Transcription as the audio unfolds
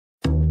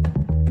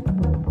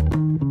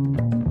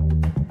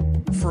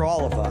for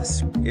all of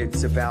us.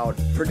 It's about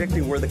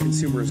predicting where the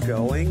consumer is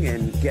going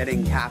and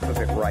getting half of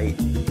it right.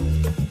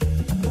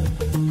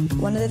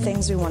 One of the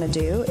things we want to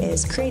do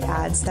is create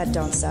ads that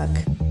don't suck.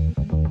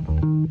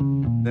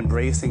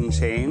 Embracing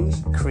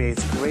change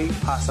creates great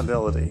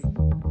possibility.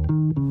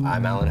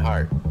 I'm Alan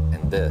Hart,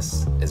 and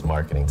this is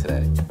Marketing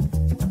Today.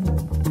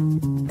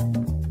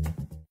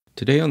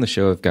 Today on the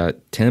show, I've got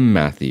Tim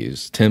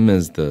Matthews. Tim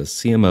is the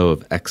CMO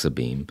of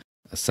Exabeam,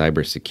 a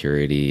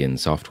cybersecurity and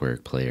software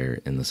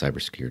player in the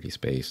cybersecurity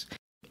space.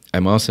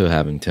 I'm also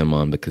having Tim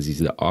on because he's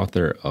the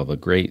author of a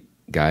great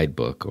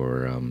guidebook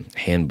or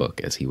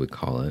handbook, as he would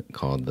call it,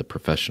 called The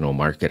Professional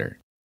Marketer.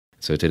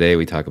 So today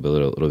we talk a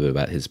little bit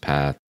about his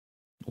path,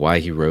 why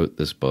he wrote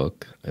this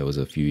book. It was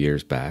a few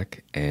years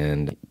back,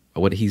 and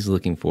what he's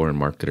looking for in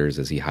marketers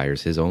as he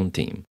hires his own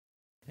team,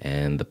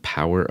 and the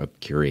power of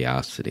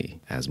curiosity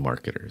as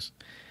marketers.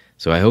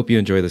 So I hope you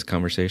enjoy this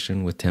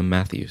conversation with Tim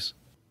Matthews.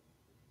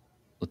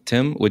 Well,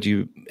 Tim, would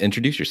you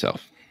introduce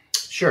yourself?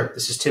 Sure.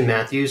 This is Tim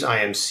Matthews.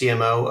 I am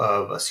CMO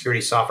of a security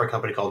software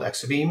company called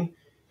Exabeam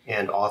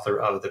and author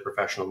of The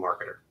Professional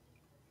Marketer.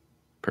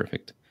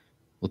 Perfect.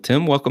 Well,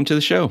 Tim, welcome to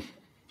the show.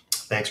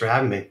 Thanks for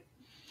having me.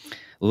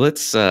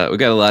 Let's we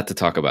got a lot to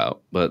talk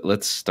about, but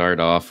let's start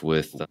off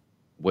with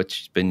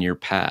what's been your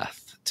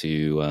path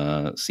to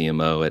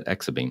CMO at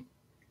Exabeam.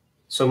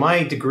 So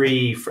my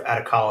degree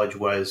out of college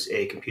was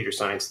a computer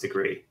science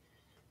degree,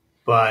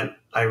 but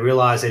I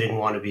realized I didn't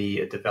want to be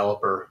a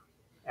developer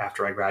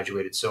after I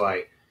graduated. So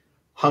I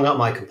hung up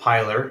my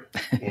compiler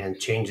and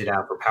changed it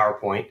out for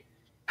PowerPoint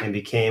and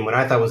became what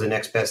I thought was the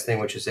next best thing,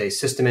 which is a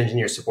system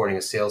engineer supporting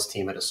a sales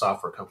team at a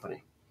software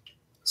company.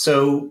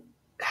 So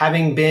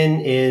having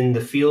been in the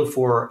field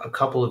for a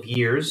couple of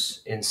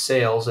years in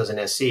sales as an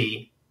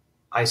SE,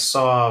 I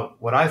saw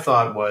what I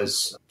thought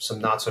was some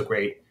not so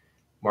great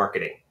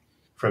marketing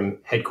from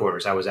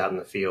headquarters. I was out in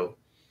the field.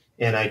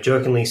 And I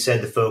jokingly said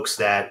to folks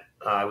that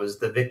I was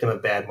the victim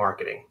of bad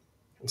marketing.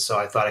 And so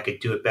I thought I could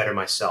do it better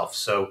myself.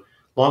 So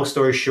long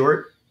story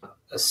short,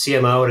 a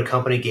CMO at a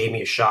company gave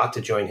me a shot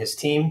to join his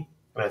team.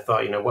 And I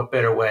thought, what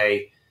better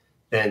way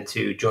than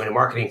to join a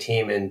marketing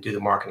team and do the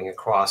marketing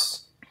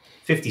across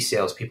 50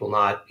 salespeople,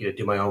 not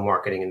do my own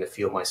marketing in the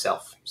field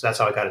myself. So that's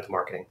how I got into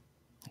marketing.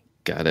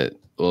 Got it.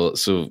 Well,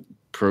 so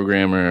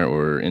programmer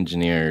or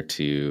engineer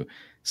to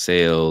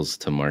sales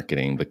to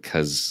marketing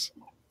because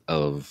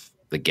of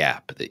the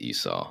gap that you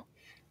saw.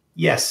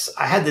 Yes,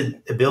 I had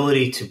the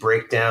ability to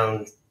break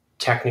down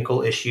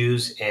technical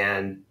issues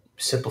and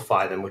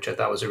simplify them, which I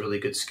thought was a really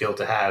good skill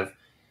to have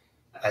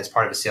as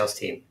part of a sales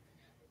team.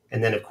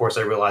 And then, of course,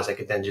 I realized I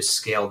could then just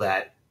scale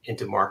that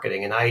into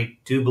marketing. And I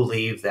do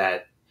believe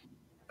that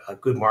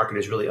good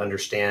marketers really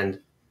understand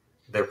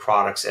their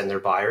products and their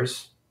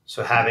buyers.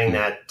 So having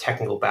that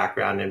technical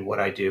background in what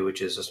I do,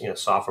 which is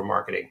software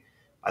marketing,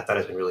 I thought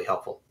has been really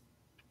helpful.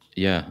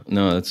 Yeah,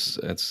 no,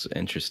 that's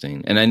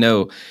interesting. And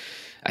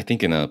I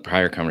think in a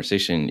prior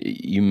conversation,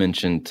 you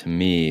mentioned to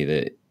me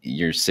that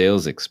your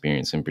sales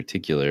experience in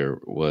particular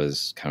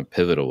was kind of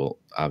pivotal,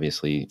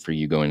 obviously, for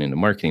you going into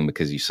marketing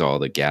because you saw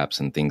the gaps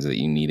and things that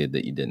you needed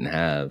that you didn't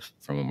have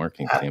from a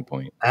marketing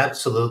standpoint.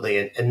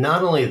 Absolutely. And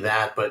not only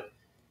that, but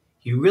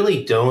you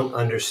really don't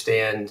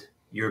understand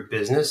your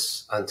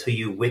business until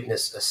you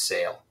witness a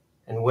sale.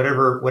 And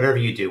whatever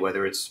you do,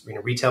 whether it's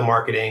retail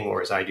marketing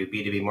or as I do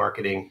B2B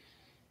marketing,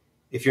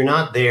 if you're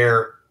not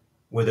there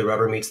where the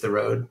rubber meets the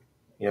road,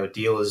 a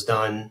deal is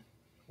done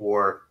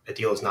or a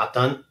deal is not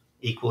done,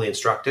 equally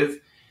instructive,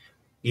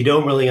 you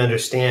don't really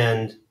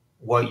understand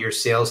what your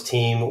sales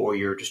team or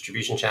your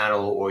distribution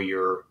channel or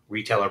your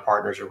retailer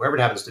partners or whoever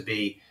it happens to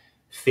be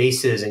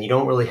faces, and you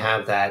don't really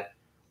have that,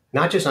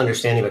 not just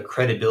understanding, but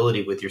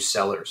credibility with your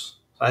sellers.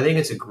 So I think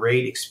it's a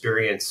great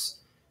experience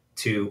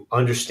to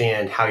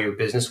understand how your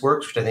business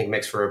works, which I think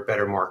makes for a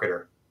better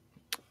marketer.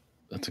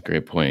 That's a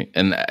great point.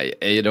 And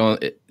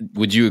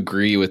would you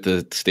agree with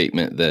the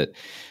statement that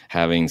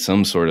having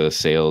some sort of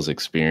sales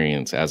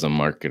experience as a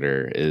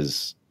marketer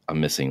is a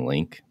missing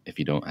link if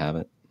you don't have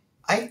it?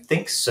 I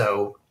think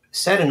so.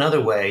 Said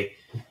another way,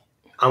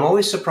 I'm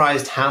always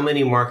surprised how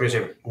many marketers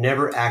have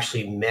never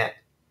actually met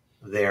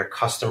their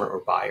customer or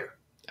buyer.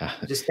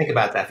 Just think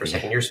about that for a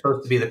second. You're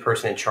supposed to be the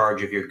person in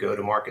charge of your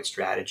go-to-market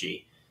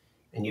strategy,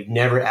 and you've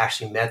never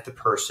actually met the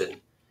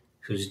person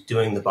who's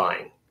doing the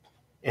buying.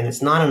 And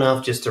it's not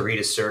enough just to read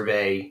a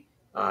survey.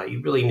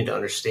 You really need to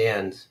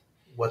understand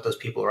what those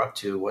people are up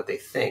to, what they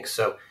think.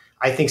 So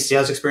I think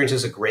sales experience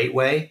is a great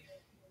way.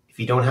 If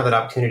you don't have that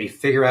opportunity,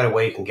 figure out a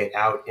way you can get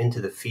out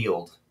into the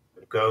field.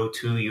 Go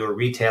to your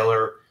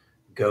retailer,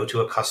 go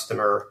to a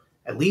customer,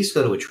 at least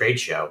go to a trade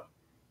show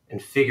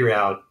and figure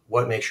out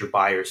what makes your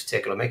buyers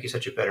tick. It'll make you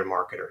such a better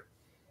marketer.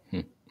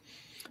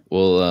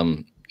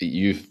 Well,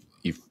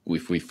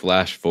 if we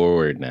flash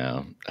forward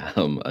now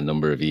a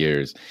number of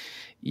years,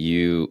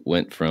 you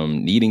went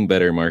from needing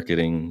better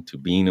marketing to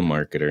being a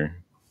marketer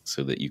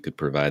so that you could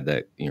provide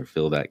that,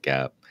 fill that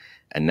gap.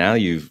 And now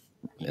in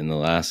the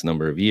last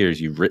number of years,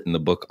 you've written the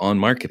book on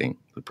marketing,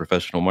 The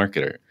Professional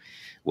Marketer.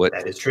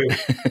 That is true.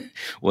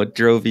 What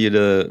drove you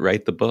to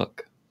write the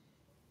book?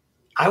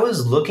 I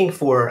was looking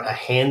for a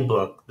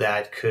handbook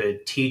that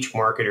could teach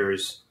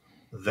marketers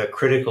the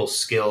critical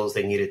skills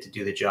they needed to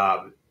do the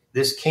job.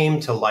 This came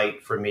to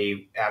light for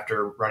me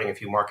after running a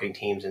few marketing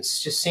teams and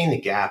just seeing the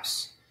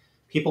gaps.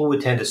 People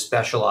would tend to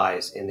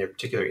specialize in their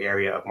particular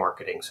area of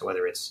marketing. So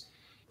whether it's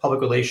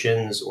public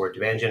relations or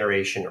demand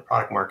generation or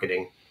product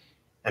marketing.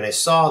 And I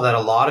saw that a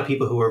lot of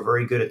people who were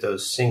very good at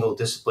those single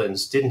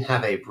disciplines didn't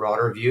have a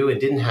broader view and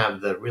didn't have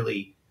the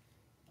really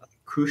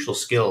crucial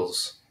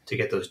skills to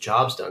get those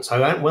jobs done.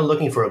 So I went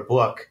looking for a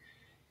book,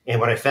 and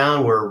what I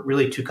found were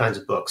really two kinds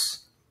of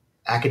books: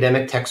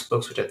 academic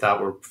textbooks, which I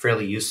thought were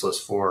fairly useless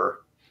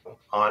for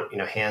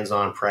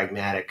hands-on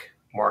pragmatic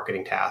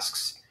marketing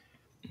tasks,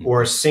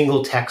 or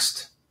single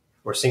text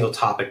or single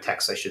topic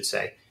texts, I should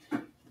say,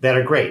 that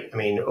are great. I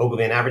mean,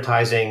 Ogilvy and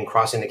Advertising,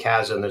 Crossing the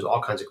Chasm, there's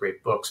all kinds of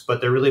great books,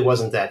 but there really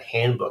wasn't that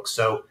handbook.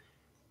 So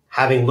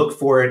having looked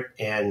for it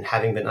and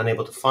having been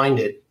unable to find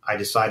it, I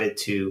decided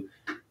to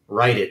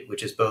write it,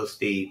 which is both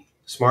the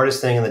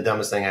smartest thing and the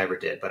dumbest thing I ever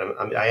did. But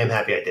I am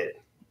happy I did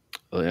it.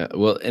 Well, yeah.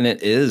 Well, and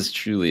it is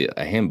truly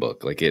a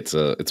handbook. Like it's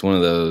one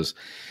of those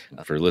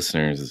for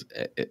listeners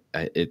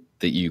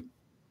that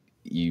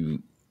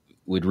you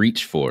would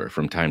reach for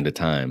from time to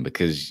time,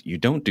 because you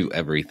don't do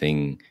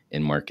everything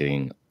in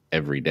marketing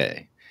every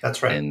day.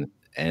 That's right.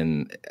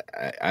 And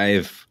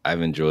I've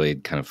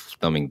enjoyed kind of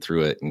thumbing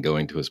through it and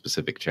going to a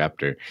specific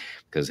chapter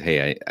because,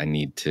 hey, I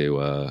need to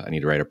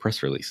write a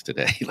press release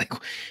today. Like,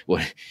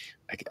 what?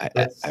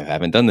 I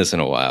haven't done this in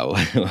a while.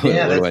 What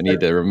do I need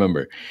to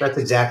remember? That's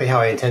exactly how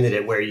I intended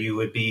it, where you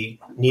would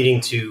be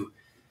needing to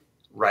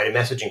write a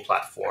messaging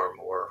platform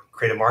or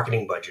create a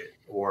marketing budget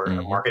or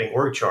a marketing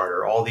org chart,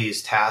 or all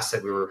these tasks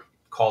that we were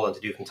called on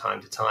to do from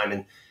time to time.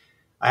 And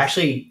I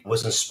actually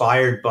was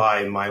inspired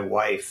by my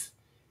wife.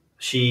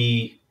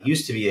 She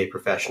used to be a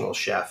professional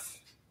chef,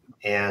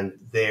 and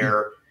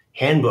their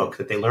handbook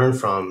that they learned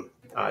from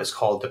is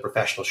called The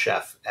Professional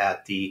Chef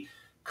at the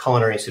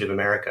Culinary Institute of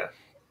America.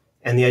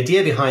 And the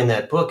idea behind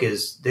that book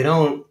is they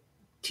don't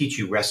teach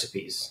you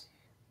recipes.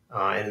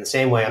 And in the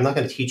same way, I'm not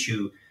going to teach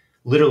you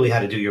literally how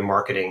to do your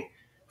marketing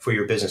for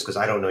your business because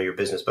I don't know your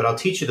business, but I'll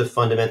teach you the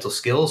fundamental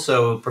skills.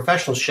 So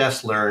professional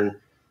chefs learn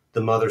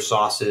the mother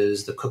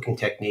sauces, the cooking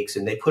techniques,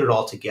 and they put it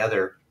all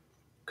together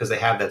because they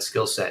have that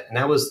skill set. And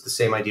that was the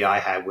same idea I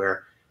had,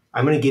 where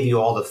I'm going to give you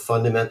all the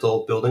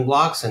fundamental building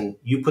blocks and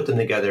you put them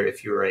together.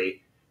 If you're a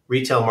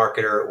retail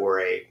marketer or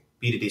a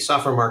B2B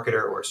software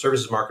marketer or a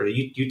services marketer,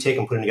 you take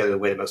and put them together the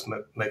way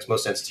that makes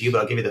most sense to you,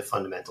 but I'll give you the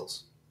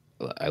fundamentals.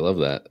 I love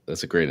that.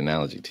 That's a great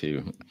analogy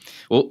too.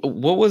 Well,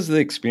 what was the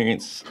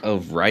experience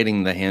of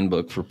writing the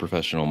handbook for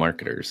professional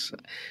marketers?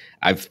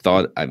 I've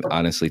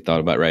honestly thought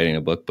about writing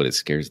a book, but it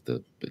scares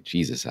the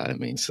Jesus out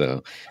of me.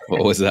 So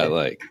what was that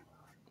like?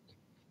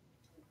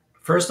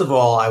 First of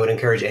all, I would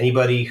encourage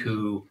anybody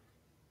who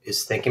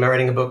is thinking about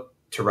writing a book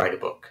to write a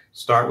book.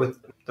 Start with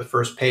the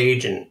first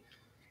page and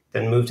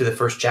then move to the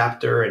first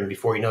chapter. And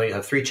before you know it, you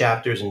have 3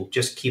 chapters and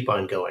just keep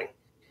on going.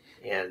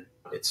 And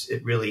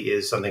it really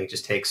is something that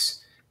just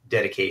takes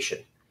dedication.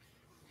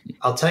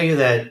 I'll tell you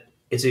that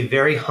it's a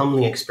very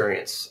humbling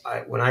experience.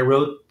 When I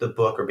wrote the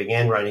book or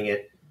began writing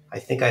it, I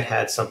think I'd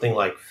had something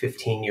like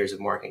 15 years of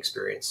marketing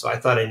experience. So I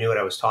thought I knew what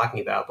I was talking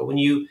about. But when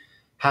you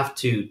have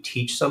to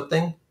teach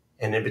something,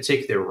 and in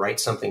particular, write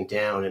something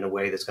down in a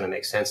way that's going to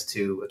make sense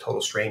to a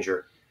total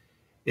stranger,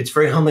 it's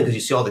very humbling because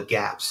you see all the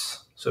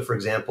gaps. So for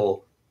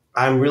example,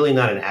 I'm really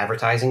not an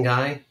advertising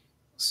guy.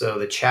 So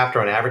the chapter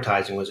on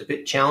advertising was a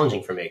bit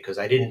challenging for me because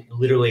I didn't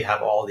literally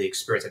have all the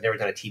experience. I've never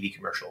done a TV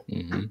commercial,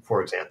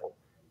 for example.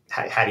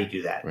 How do you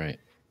do that? Right.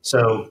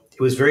 So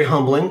it was very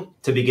humbling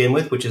to begin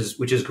with, which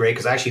is great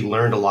because I actually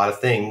learned a lot of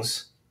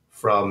things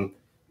from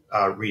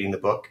reading the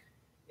book.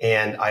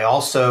 And I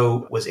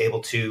also was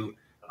able to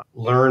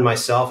learn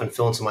myself and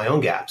fill in some of my own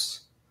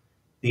gaps.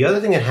 The other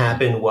thing that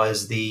happened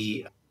was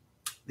the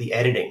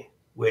editing,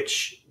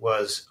 which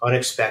was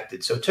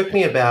unexpected. So it took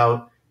me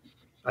about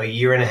a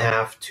year and a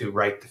half to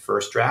write the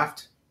first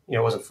draft. It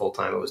wasn't full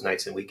time. It was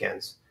nights and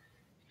weekends.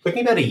 It took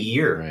me about a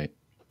year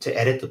to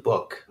edit the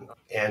book.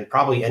 And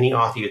probably any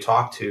author you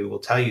talk to will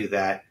tell you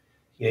that,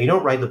 you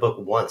don't write the book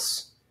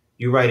once.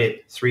 You write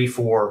it 3,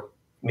 4,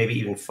 maybe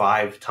even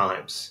 5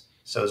 times.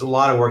 So there's a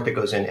lot of work that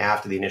goes in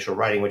after the initial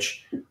writing,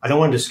 which I don't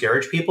want to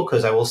discourage people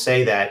because I will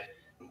say that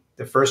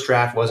the first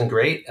draft wasn't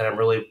great. And I'm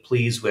really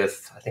pleased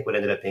with, I think, what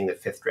ended up being the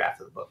 5th draft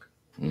of the book.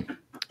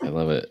 I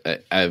love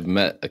it. I've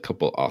met a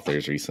couple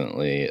authors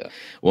recently.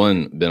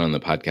 One been on the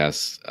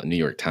podcast, a New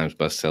York Times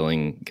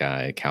bestselling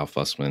guy, Cal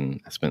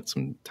Fussman. I spent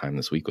some time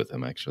this week with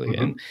him actually,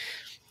 and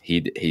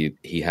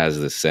he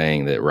has this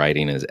saying that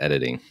writing is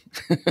editing,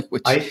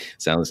 which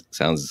sounds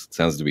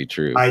to be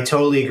true. I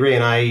totally agree,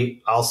 and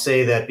I'll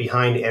say that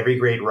behind every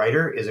great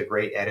writer is a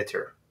great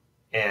editor,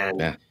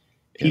 and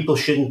people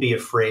shouldn't be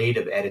afraid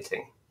of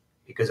editing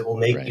because it will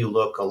make you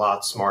look a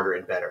lot smarter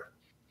and better.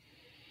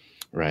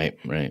 Right.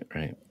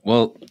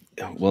 Well,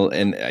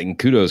 and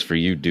kudos for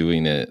you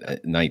doing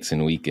it nights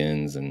and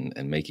weekends and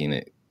making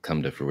it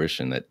come to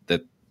fruition.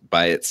 That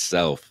by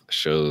itself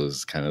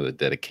shows kind of the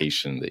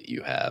dedication that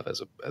you have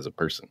as a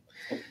person.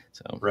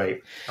 So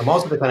Right. I'm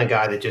also the kind of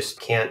guy that just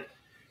can't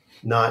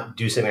not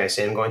do something I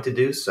say I'm going to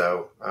do.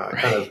 So I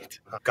kind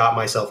of got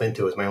myself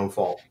into it. It's my own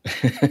fault.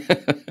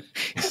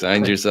 You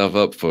signed yourself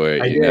up for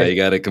it. I Now did. you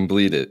got to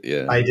complete it.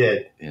 Yeah. I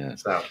did. Yeah.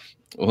 So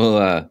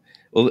Well,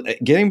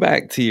 getting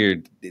back to your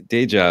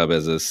day job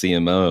as a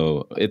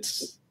CMO,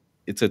 it's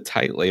a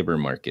tight labor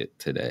market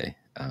today,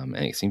 and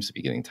it seems to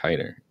be getting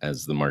tighter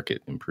as the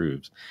market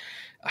improves.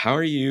 How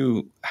are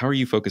you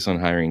focused on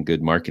hiring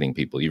good marketing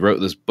people? You wrote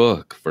this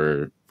book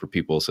for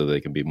people so they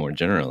can be more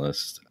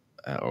generalists,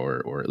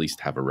 or at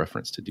least have a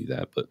reference to do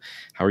that. But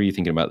how are you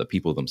thinking about the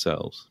people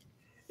themselves?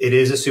 it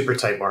is a super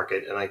tight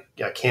market, and I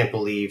can't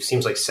believe,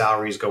 seems like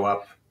salaries go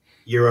up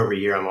year over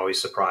year. I'm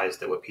always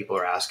surprised at what people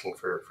are asking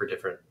for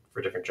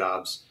different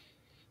jobs.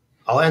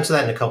 I'll answer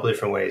that in a couple of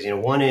different ways.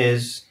 One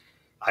is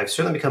I've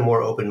certainly become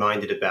more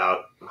open-minded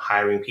about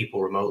hiring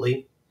people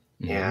remotely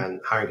and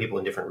hiring people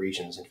in different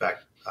regions. In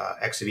fact,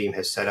 Exabeam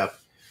has set up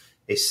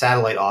a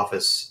satellite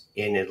office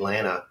in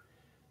Atlanta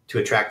to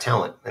attract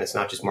talent. And it's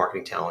not just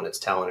marketing talent, it's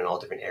talent in all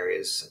different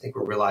areas. I think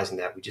we're realizing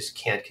that we just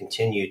can't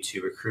continue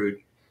to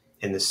recruit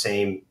in the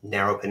same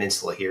narrow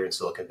peninsula here in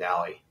Silicon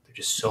Valley. There are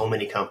just so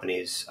many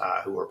companies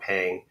who are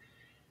paying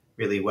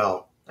really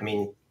well. I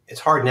mean,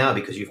 it's hard now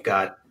because you've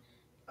got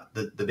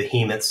the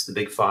behemoths, the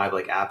big five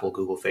like Apple,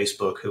 Google,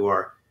 Facebook, who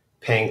are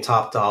paying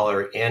top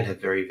dollar and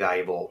have very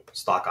valuable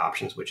stock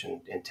options, which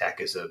in tech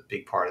is a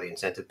big part of the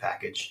incentive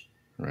package.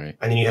 Right.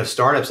 And then you have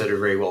startups that are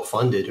very well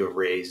funded who have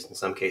raised, in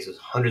some cases,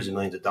 hundreds of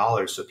millions of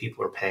dollars. So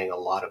people are paying a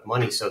lot of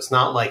money. So it's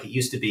not like it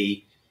used to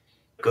be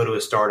go to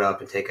a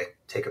startup and take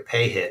a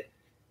pay hit,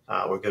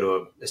 or go to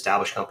an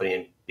established company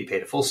and be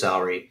paid a full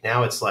salary.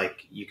 Now it's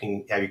like you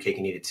can have your cake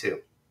and eat it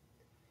too.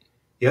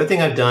 The other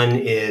thing I've done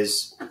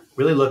is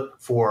really look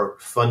for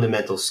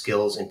fundamental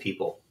skills in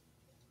people.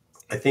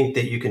 I think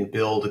that you can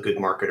build a good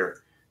marketer,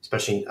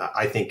 especially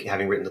I think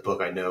having written the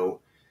book, I know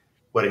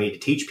what I need to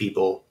teach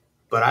people,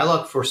 but I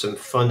look for some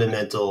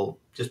fundamental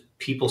just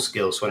people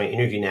skills. So when I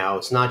interview now,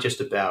 it's not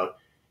just about,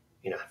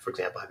 for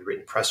example, have you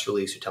written a press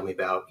release or tell me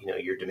about,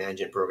 your demand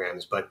gen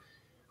programs, but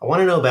I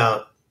want to know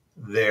about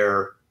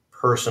their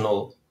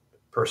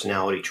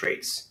personality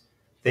traits,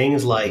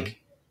 things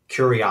like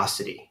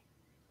curiosity,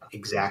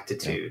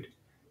 exactitude,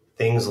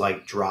 things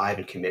like drive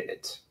and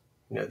commitment.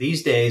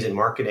 These days in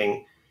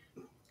marketing,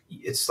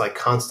 it's like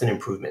constant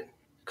improvement,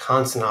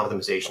 constant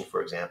optimization,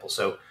 for example.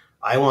 So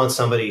I want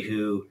somebody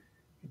who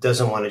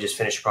doesn't want to just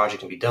finish a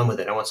project and be done with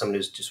it. I want somebody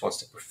who just wants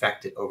to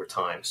perfect it over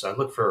time. So I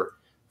look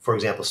for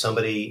example,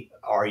 somebody,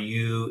 are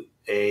you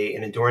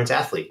an endurance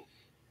athlete?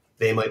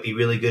 They might be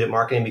really good at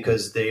marketing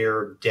because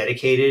they're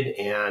dedicated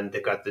and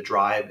they've got the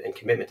drive and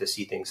commitment to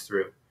see things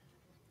through.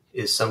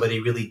 Is somebody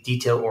really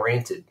detail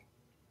oriented?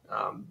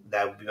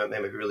 That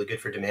might be really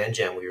good for demand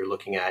gen, where you're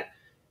looking at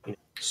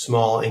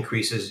small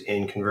increases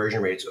in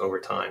conversion rates over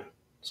time.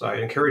 So I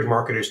encourage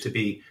marketers to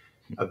be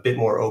a bit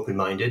more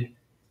open-minded.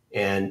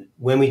 And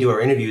when we do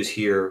our interviews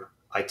here,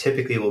 I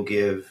typically will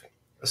give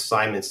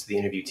assignments to the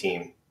interview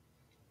team.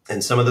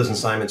 And some of those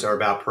assignments are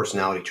about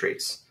personality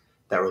traits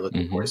that we're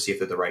looking for to see if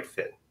they're the right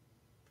fit.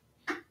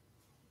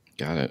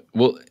 Got it.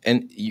 Well,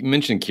 and you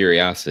mentioned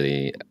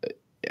curiosity.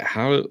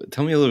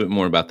 Tell me a little bit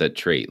more about that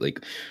trait.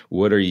 Like,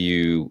 what are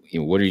you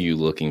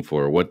looking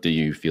for? What do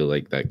you feel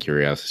like that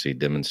curiosity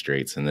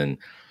demonstrates? And then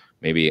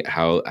maybe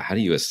how do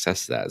you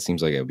assess that? It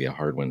seems like it would be a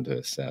hard one to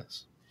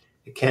assess.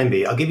 It can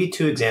be. I'll give you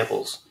two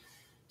examples.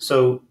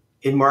 So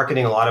in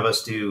marketing, a lot of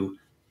us do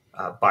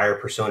buyer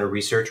persona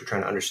research. We're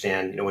trying to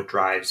understand, what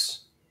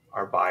drives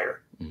our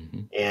buyer.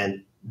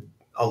 And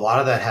a lot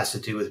of that has to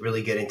do with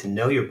really getting to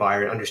know your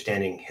buyer and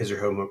understanding his or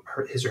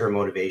her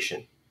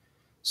motivation.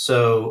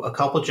 So a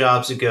couple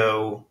jobs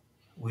ago,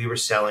 we were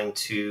selling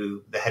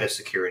to the head of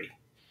security,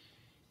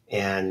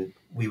 and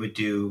we would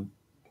do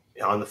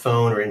on the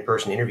phone or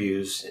in-person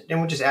interviews, and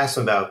we'd just ask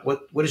them about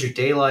what is your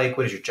day like?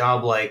 What is your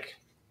job like?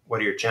 What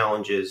are your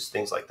challenges?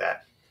 Things like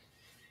that.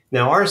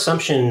 Now, our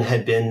assumption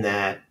had been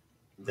that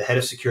the head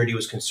of security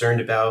was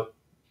concerned about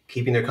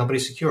keeping their company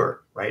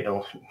secure, right?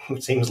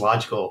 It seems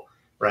logical,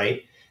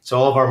 right? So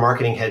all of our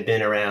marketing had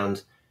been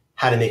around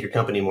how to make your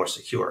company more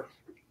secure.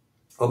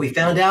 What we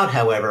found out,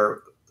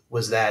 however,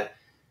 was that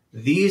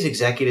these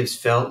executives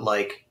felt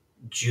like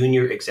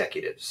junior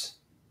executives.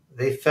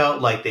 They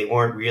felt like they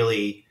weren't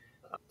really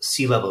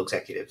C-level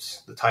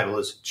executives. The title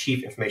is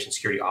Chief Information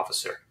Security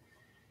Officer.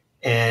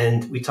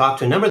 And we talked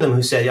to a number of them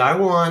who said, I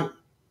want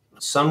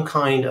some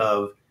kind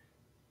of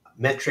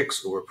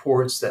metrics or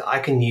reports that I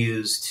can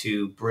use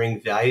to bring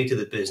value to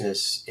the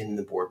business in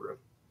the boardroom.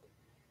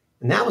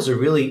 And that was a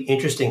really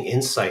interesting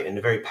insight and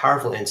a very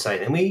powerful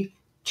insight. And we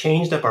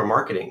changed up our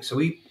marketing. So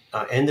we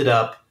ended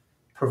up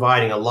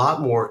providing a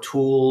lot more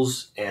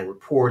tools and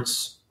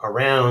reports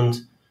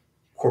around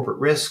corporate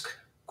risk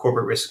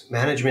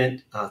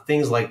management,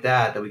 things like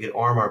that we could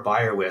arm our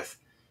buyer with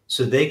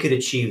so they could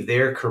achieve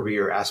their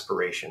career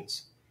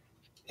aspirations.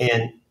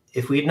 And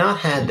if we had not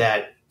had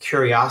that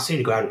curiosity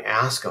to go out and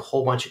ask a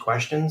whole bunch of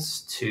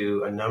questions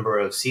to a number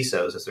of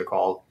CISOs, as they're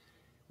called,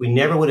 we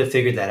never would have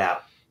figured that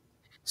out.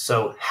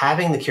 So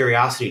having the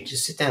curiosity to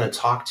just sit down and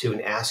talk to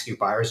and ask your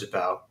buyers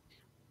about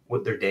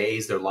what their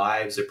days, their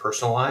lives, their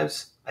personal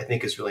lives, I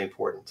think is really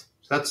important.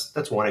 So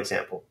that's one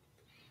example.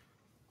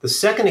 The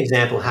second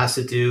example has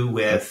to do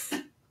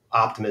with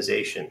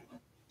optimization.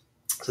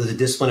 So there's a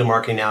discipline in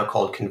marketing now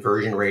called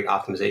conversion rate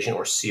optimization,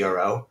 or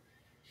CRO.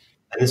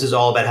 And this is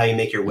all about how you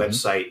make your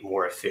website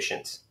more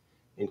efficient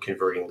in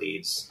converting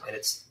leads. And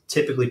it's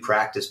typically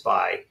practiced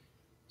by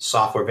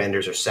software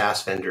vendors or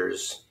SaaS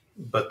vendors,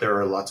 but there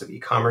are lots of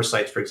e-commerce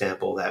sites, for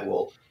example, that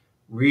will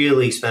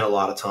really spend a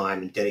lot of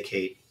time and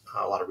dedicate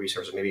a lot of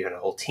resources, maybe even a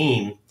whole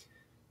team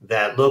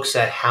that looks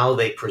at how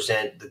they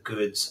present the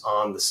goods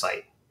on the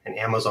site. And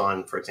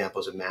Amazon, for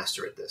example, is a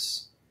master at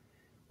this.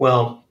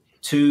 Well,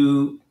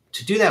 to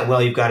do that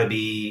well, you've got to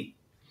be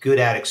good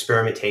at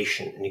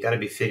experimentation, and you've got to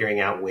be figuring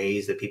out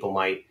ways that people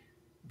might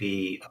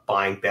be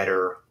buying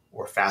better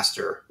or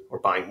faster or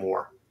buying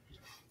more.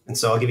 And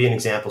so I'll give you an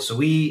example. So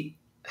we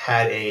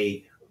had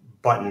a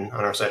button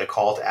on our site, a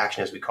call to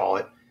action, as we call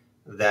it,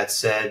 that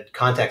said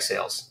contact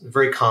sales.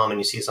 Very common.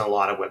 You see this on a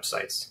lot of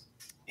websites.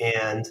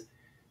 And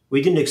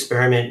we did an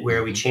experiment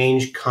where we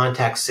changed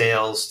contact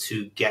sales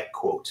to get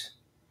quote.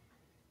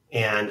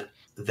 And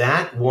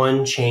that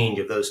one change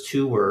of those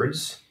two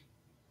words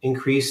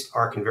increased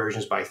our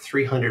conversions by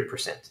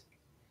 300%.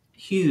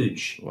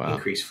 Huge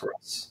increase for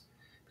us.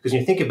 Because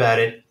when you think about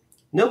it,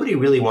 nobody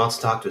really wants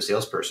to talk to a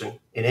salesperson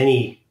in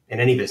any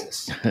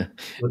business.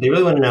 What they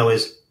really want to know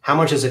is, how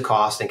much does it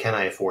cost and can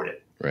I afford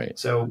it? Right.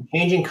 So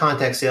changing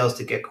contact sales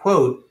to get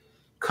quote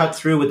cut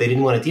through what they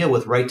didn't want to deal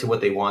with right to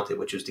what they wanted,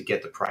 which was to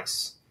get the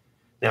price.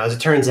 Now, as it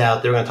turns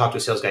out, they're going to talk to a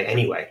sales guy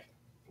anyway,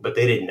 but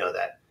they didn't know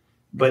that.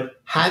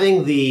 But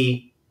having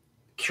the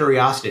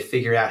curiosity to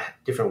figure out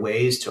different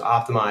ways to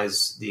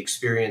optimize the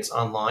experience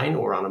online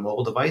or on a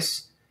mobile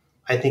device,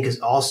 I think is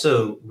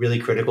also really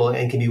critical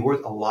and can be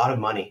worth a lot of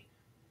money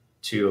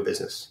to a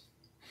business.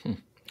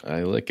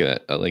 I like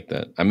that. I like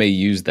that. I may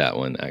use that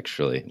one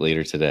actually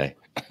later today.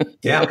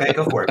 Yeah. Okay.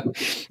 Go for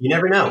it. You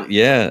never know.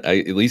 Yeah. I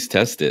at least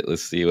test it.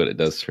 Let's see what it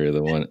does for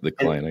the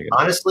client. I guess.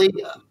 Honestly,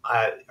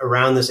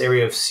 around this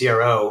area of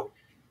CRO,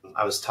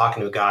 I was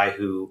talking to a guy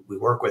who we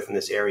work with in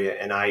this area,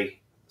 and I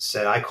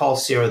said, I call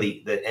CRO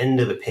the end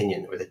of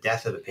opinion, or the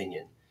death of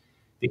opinion,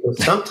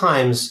 because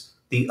sometimes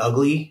the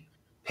ugly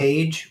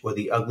page or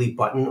the ugly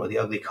button or the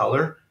ugly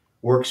color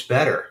works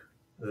better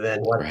than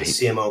what the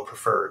CMO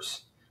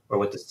prefers or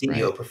what the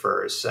CEO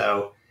prefers.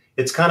 So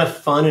it's kind of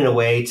fun in a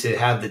way to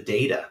have the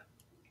data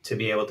to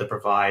be able to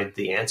provide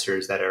the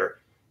answers that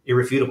are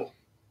irrefutable.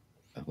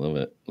 I love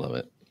it. Love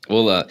it.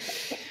 Well,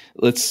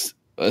 let's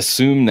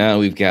assume now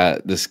we've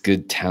got this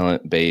good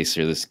talent base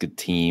or this good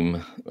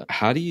team.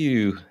 How do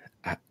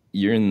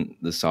you're in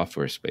the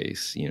software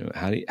space,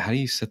 how do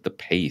you set the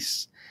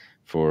pace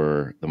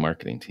for the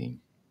marketing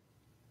team?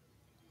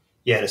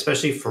 Yeah, and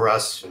especially for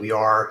us, we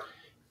are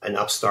an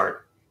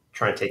upstart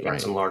trying to take out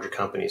some larger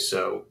companies.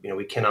 So,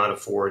 we cannot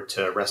afford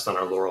to rest on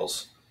our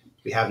laurels.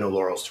 We have no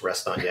laurels to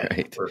rest on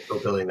yet. We're still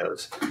building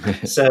those.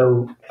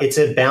 So it's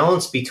a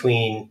balance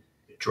between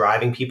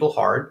driving people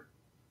hard,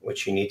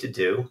 which you need to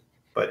do.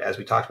 But as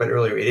we talked about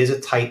earlier, it is a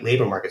tight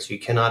labor market, so you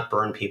cannot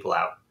burn people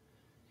out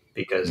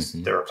because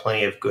there are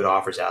plenty of good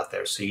offers out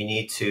there. So you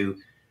need to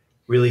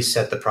really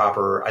set the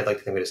proper, I'd like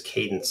to think of it as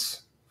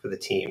cadence for the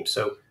team.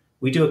 So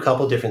we do a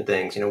couple different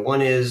things.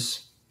 One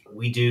is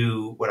we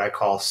do what I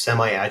call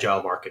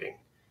semi-agile marketing.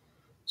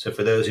 So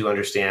for those who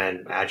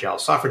understand agile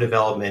software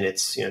development,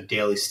 it's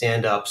daily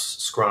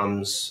stand-ups,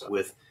 scrums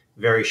with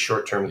very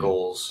short-term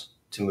goals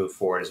to move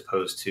forward, as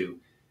opposed to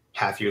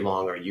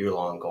half-year-long or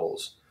year-long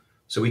goals.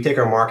 So we take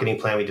our marketing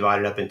plan, we divide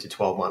it up into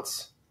 12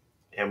 months,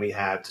 and we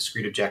have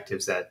discrete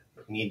objectives that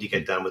need to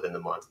get done within the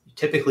month,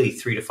 typically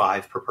 3 to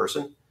 5 per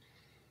person.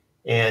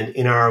 And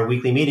in our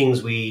weekly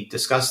meetings, we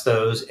discuss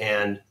those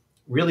and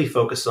really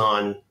focus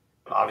on,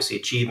 obviously,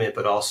 achievement,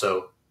 but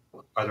also,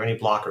 are there any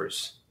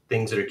blockers,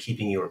 things that are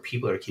keeping you or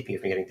people that are keeping you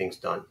from getting things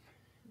done?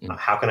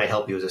 How can I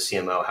help you as a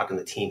CMO? How can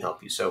the team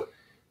help you? So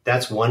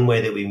that's one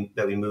way that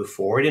we move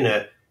forward in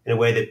a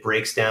way that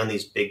breaks down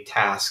these big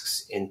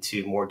tasks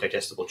into more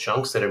digestible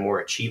chunks that are more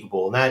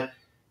achievable. And that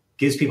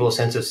gives people a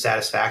sense of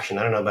satisfaction.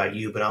 I don't know about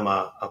you, but I'm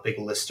a big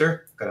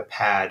lister. I've got a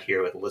pad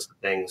here with a list of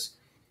things.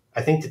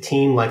 I think the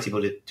team likes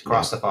people to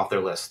cross stuff off their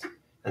list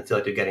and feel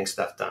like they're getting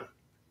stuff done.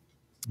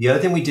 The other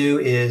thing we do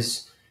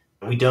is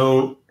we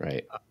don't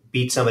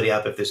beat somebody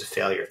up if there's a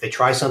failure. If they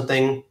try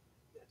something,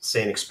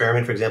 say an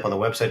experiment, for example, on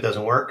the website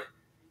doesn't work,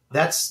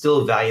 that's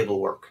still valuable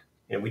work.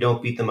 We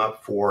don't beat them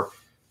up for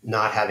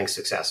not having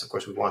success. Of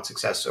course, we want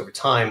success over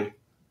time,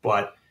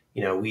 but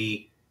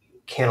we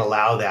can't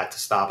allow that to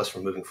stop us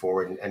from moving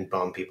forward and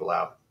bum people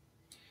out.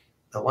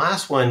 The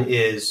last one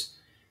is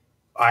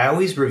I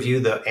always review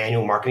the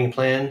annual marketing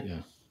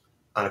plan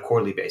on a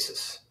quarterly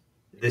basis.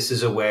 This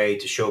is a way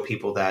to show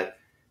people that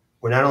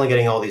we're not only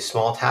getting all these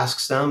small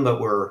tasks done, but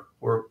we're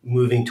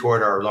moving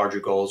toward our larger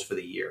goals for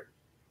the year.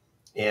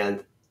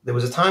 And there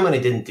was a time when I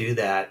didn't do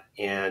that,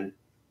 and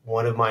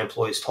one of my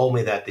employees told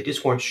me that they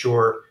just weren't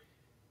sure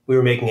we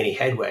were making any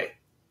headway.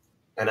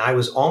 And I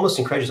was almost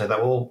incredulous. I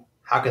thought, well,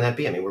 how can that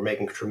be? I mean, we're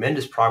making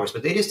tremendous progress,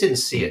 but they just didn't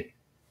see it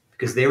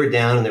because they were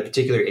down in their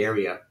particular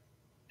area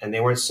and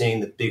they weren't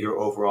seeing the bigger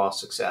overall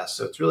success.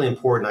 So it's really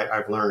important,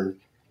 I've learned,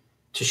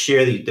 to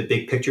share the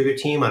big picture of your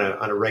team on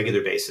a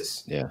regular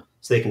basis. Yeah.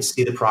 So they can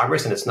see the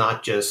progress and it's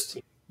not just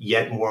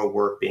yet more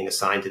work being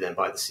assigned to them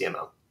by the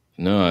CMO.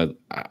 No,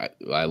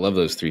 I love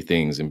those three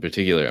things in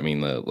particular. I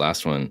mean, the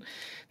last one,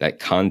 that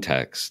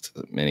context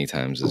many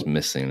times is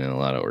missing in a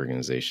lot of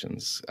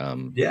organizations.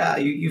 Yeah,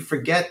 you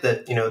forget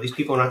that, these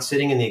people are not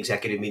sitting in the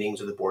executive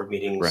meetings or the board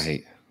meetings.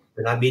 Right.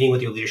 They're not meeting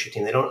with your leadership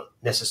team. They don't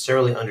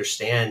necessarily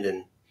understand,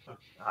 and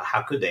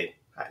how could they?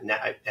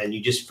 And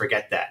you just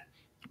forget that.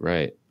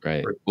 Right.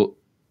 Well,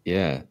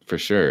 yeah, for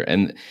sure.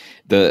 And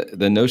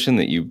the notion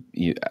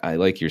that I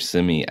like your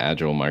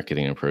semi-agile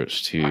marketing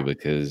approach too,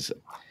 because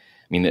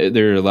I mean,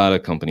 there are a lot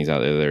of companies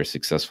out there that are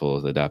successful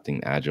with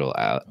adopting agile,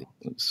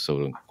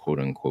 so quote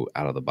unquote,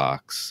 out of the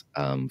box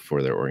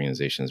for their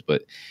organizations.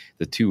 But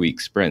the 2-week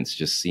sprints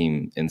just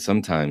seem, and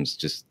sometimes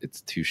just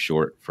it's too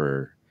short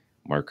for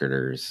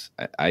marketers,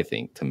 I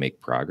think, to make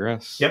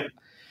progress. Yep.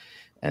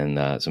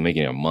 And so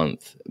making it a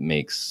month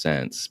makes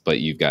sense, but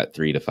you've got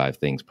 3 to 5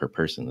 things per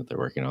person that they're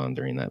working on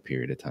during that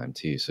period of time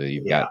too. So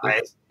you've got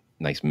this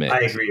nice mix. I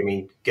agree. I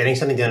mean, getting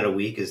something done in a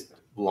week is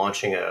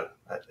launching a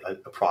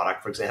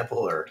product, for example,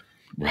 or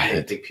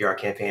a big PR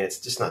campaign. It's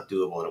just not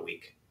doable in a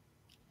week.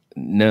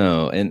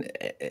 No,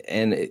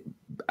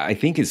 I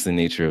think it's the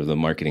nature of the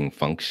marketing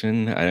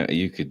function.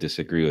 You could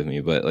disagree with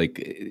me, but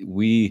like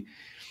we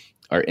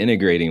are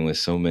integrating with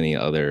so many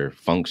other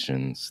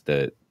functions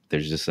that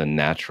there's just a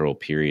natural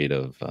period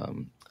of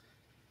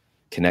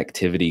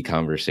connectivity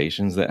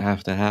conversations that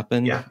have to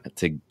happen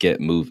to get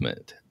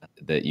movement.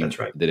 That's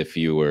right. That if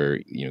you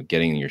were,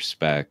 getting your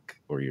spec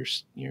or your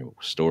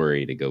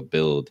story to go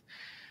build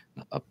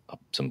up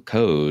some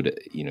code,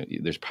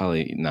 there's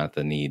probably not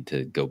the need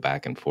to go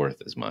back and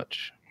forth as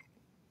much.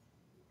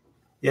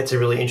 Yeah, it's a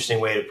really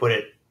interesting way to put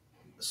it.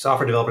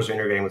 Software developers are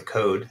integrating with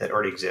code that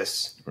already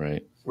exists.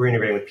 Right. We're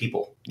integrating with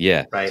people.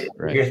 Yeah. Right.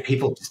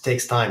 People, just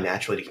takes time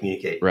naturally to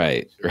communicate.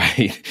 Right.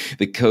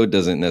 The code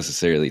doesn't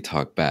necessarily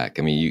talk back.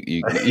 I mean,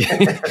 you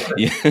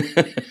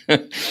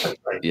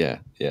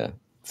yeah.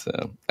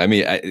 So, I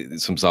mean,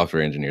 some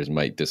software engineers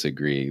might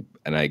disagree,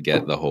 and I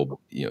get the whole,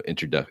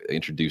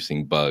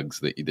 introducing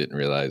bugs that you didn't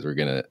realize were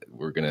gonna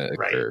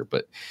occur. Right.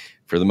 But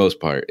for the most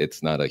part,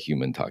 it's not a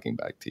human talking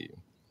back to you.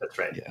 That's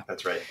right. Yeah,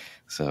 that's right.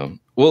 So,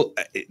 well,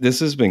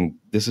 this has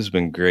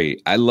been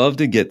great. I love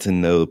to get to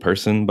know the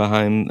person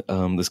behind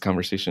this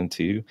conversation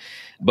too.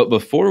 But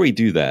before we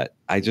do that,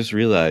 I just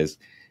realized,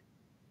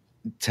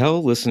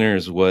 tell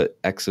listeners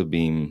what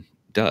Exabeam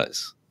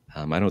does.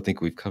 I don't think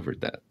we've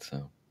covered that.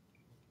 So.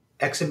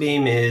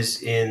 Exabeam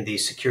is in the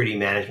security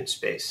management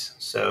space.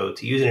 So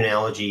to use an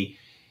analogy,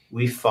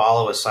 we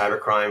follow a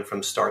cybercrime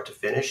from start to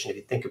finish. And if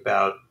you think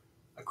about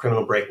a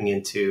criminal breaking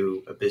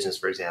into a business,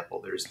 for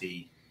example, there's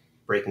the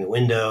breaking a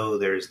window,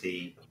 there's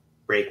the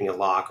breaking a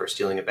lock or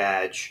stealing a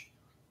badge,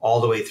 all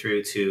the way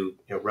through to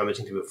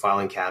rummaging through a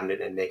filing cabinet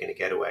and making a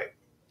getaway.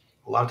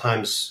 A lot of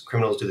times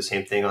criminals do the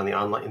same thing in the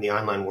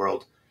online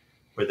world,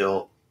 where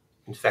they'll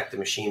infect the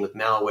machine with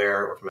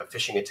malware or from a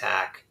phishing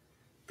attack.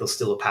 They'll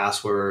steal a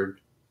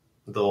password.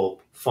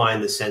 They'll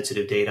find the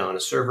sensitive data on a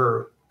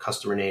server,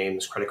 customer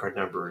names, credit card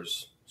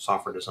numbers,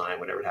 software design,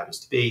 whatever it happens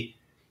to be,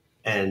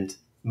 and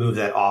move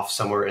that off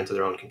somewhere into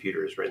their own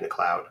computers right in the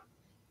cloud.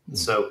 Mm-hmm.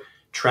 So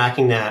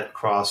tracking that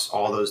across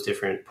all those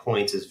different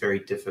points is very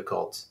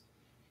difficult.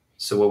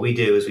 So what we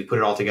do is we put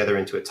it all together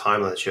into a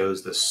timeline that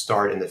shows the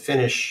start and the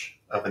finish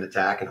of an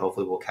attack, and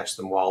hopefully we'll catch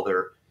them while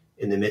they're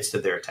in the midst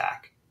of their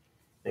attack.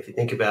 And if you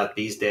think about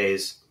these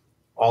days,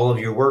 all of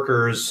your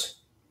workers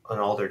on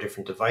all their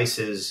different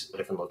devices,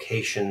 different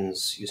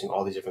locations, using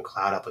all these different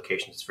cloud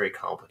applications, it's very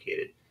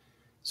complicated.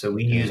 So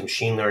we use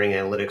machine learning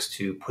analytics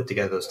to put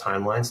together those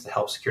timelines to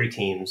help security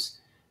teams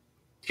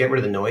get rid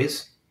of the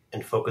noise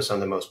and focus on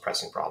the most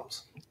pressing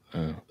problems.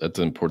 That's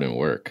important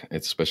work.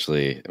 It's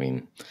especially, I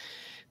mean,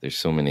 there's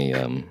so many,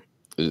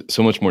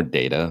 so much more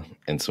data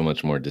and so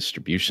much more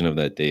distribution of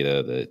that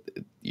data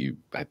that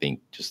I think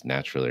just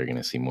naturally are going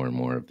to see more and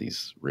more of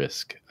these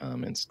risks.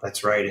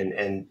 That's right.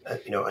 And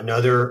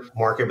another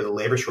market with a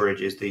labor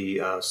shortage is the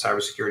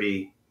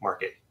cybersecurity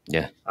market.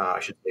 Yeah.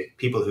 I should say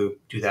people who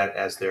do that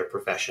as their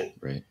profession.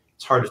 Right.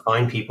 It's hard to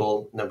find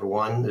people. Number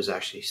one, there's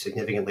actually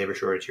significant labor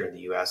shortage here in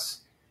the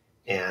US,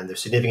 and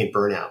there's significant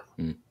burnout.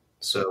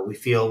 So we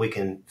feel we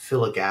can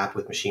fill a gap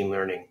with machine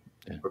learning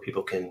where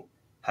people can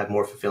have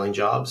more fulfilling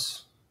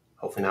jobs,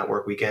 hopefully not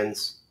work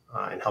weekends,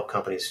 and help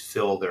companies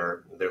fill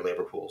their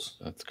labor pools.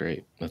 That's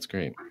great.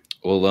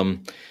 Well,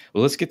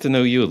 let's get to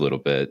know you a little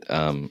bit.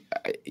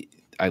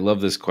 I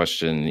love this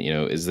question.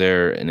 Is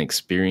there an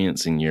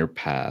experience in your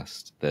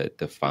past that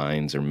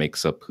defines or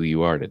makes up who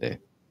you are today?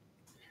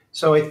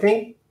 So I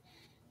think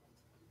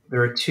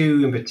there are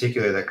two in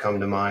particular that come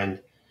to mind.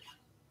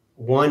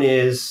 One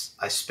is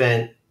I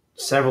spent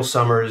several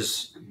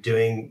summers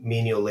doing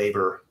menial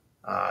labor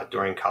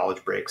during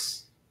college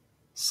breaks.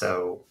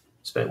 So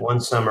spent one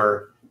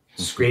summer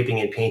scraping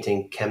and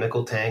painting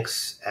chemical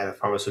tanks at a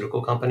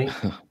pharmaceutical company.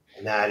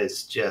 And that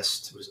is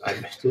just, I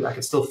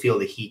can still feel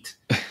the heat.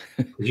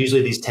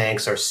 Usually these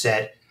tanks are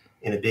set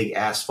in a big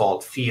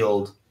asphalt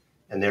field,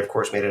 and they're, of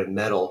course, made out of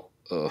metal.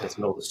 And it's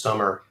the middle of the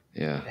summer,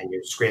 and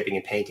you're scraping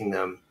and painting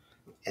them.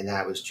 And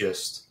that was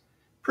just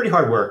pretty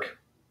hard work.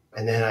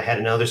 And then I had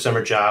another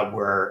summer job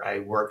where I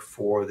worked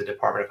for the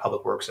Department of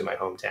Public Works in my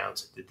hometown.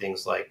 So I did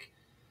things like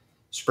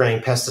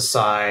spraying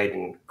pesticide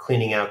and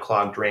cleaning out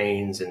clogged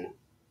drains and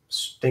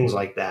things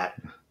like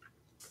that.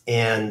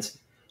 And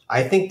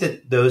I think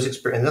that those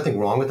experiences, nothing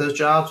wrong with those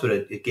jobs, but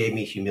it gave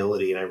me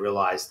humility. And I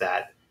realized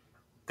that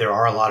there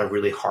are a lot of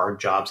really hard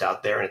jobs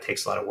out there and it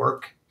takes a lot of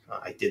work.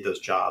 I did those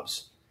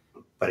jobs,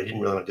 but I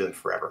didn't really want to do them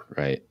forever.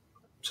 Right.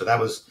 So that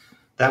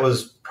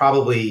was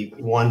probably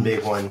one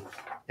big one.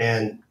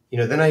 And,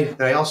 then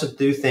I also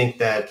do think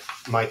that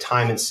my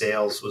time in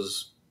sales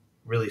was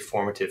really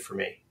formative for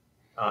me.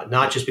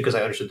 Not just because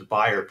I understood the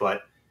buyer,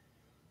 but,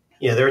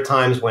 there are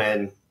times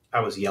when I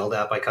was yelled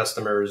at by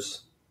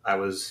customers.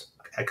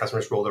 Had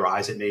customers roll their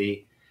eyes at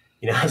me.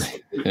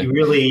 You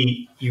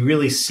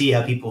really see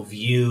how people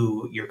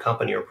view your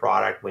company or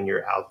product when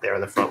you're out there on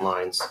the front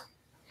lines.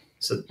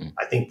 So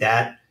I think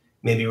that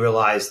made me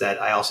realize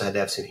that I also had to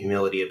have some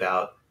humility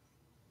about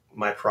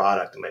my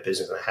product and my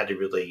business. And I had to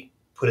really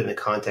put it in the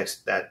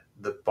context that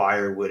the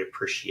buyer would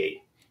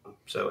appreciate.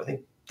 So I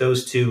think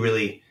those two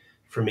really,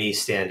 for me,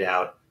 stand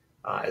out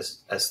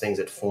as things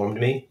that formed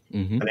me.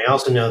 And I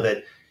also know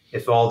that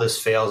if all this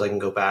fails, I can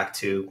go back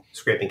to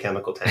scraping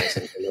chemical tanks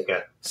and make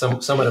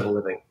somewhat of a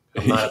living.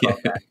 I'm not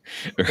about that.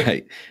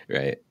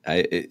 Right.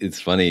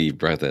 It's funny you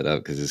brought that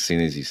up because as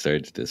soon as you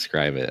started to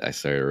describe it, I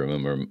started to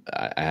remember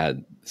I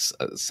had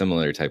a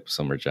similar type of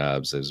summer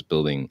jobs. I was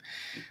building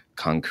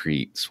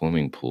concrete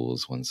swimming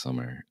pools one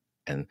summer,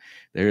 and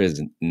there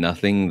is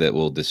nothing that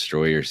will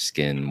destroy your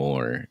skin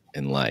more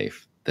in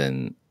life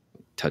than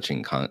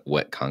touching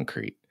wet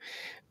concrete.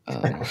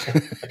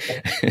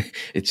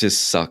 It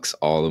just sucks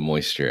all the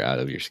moisture out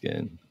of your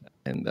skin.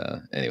 And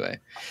anyway,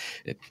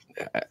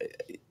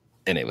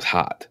 and it was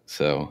hot.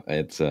 So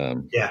it's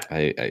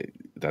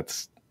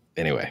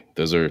anyway,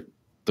 those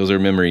are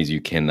memories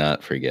you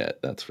cannot forget.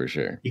 That's for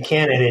sure. You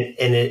can't.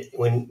 And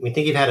when we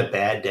think you've had a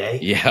bad day.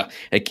 Yeah,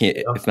 it can't.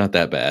 It's not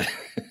that bad.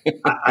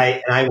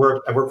 I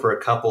work for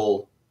a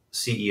couple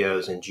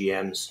CEOs and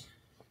GMs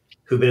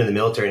who've been in the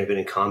military and have been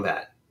in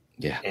combat.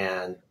 Yeah.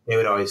 And they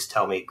would always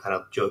tell me kind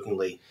of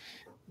jokingly,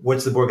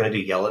 what's the board going to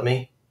do? Yell at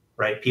me?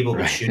 Right? People have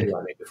been shooting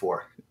on me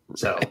before.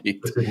 So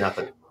this is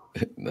nothing.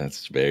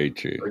 That's very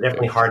true. We're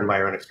definitely hardened by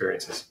our own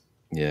experiences.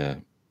 Yeah.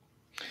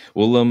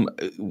 Well,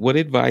 what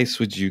advice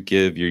would you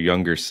give your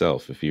younger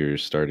self if you're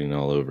starting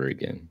all over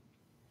again?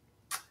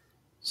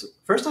 So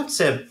first, I have to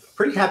say I'm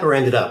pretty happy where I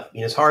ended up.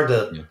 It's hard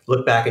to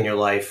look back in your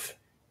life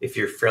if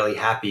you're fairly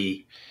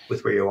happy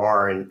with where you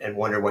are and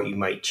wonder what you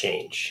might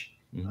change.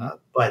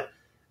 But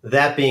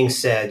that being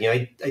said,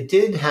 I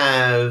did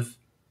have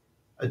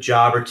a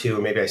job or two,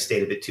 or maybe I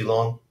stayed a bit too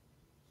long,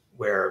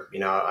 where,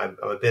 I'm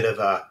a bit of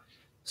a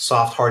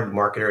soft-hearted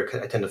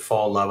marketer. I tend to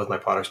fall in love with my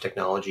product's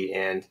technology.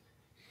 And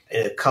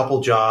in a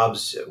couple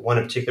jobs, one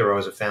in particular where I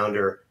was a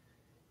founder,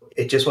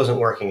 it just wasn't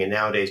working. And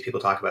nowadays people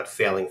talk about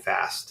failing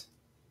fast.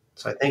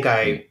 So I think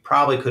I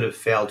probably could have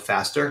failed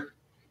faster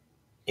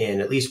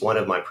in at least one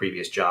of my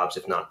previous jobs,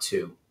 if not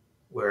two,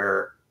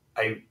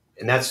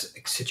 and that's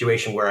a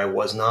situation where I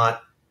was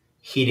not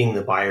heeding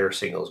the buyer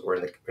signals, or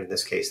in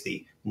this case,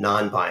 the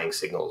non-buying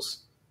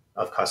signals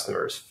of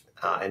customers.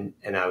 And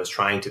I was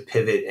trying to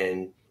pivot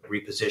and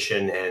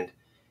reposition, and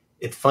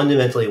it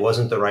fundamentally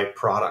wasn't the right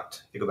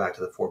product, to go back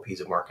to the 4 Ps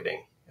of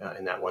marketing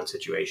in that one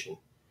situation.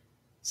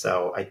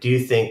 So I do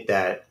think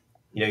that,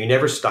 you're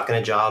never stuck in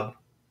a job.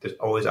 There's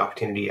always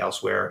opportunity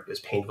elsewhere, as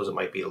painful as it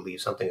might be to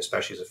leave something,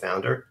 especially as a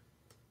founder.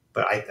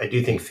 But I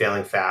do think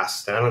failing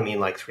fast, and I don't mean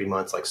like 3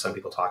 months like some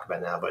people talk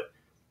about now, but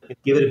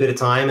give it a bit of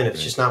time, and if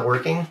it's just not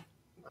working,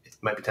 it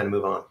might be time to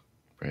move on.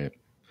 Right.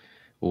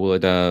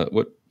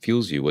 What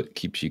fuels you? What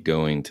keeps you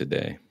going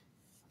today?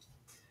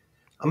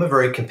 I'm a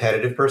very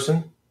competitive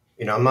person.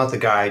 I'm not the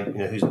guy,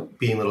 who's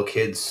beating little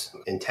kids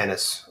in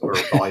tennis or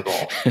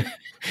volleyball.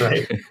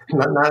 Right.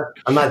 I'm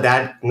not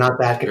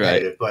that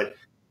competitive, but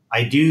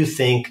I do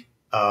think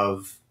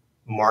of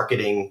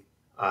marketing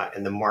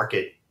and the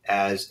market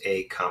as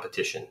a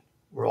competition.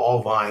 We're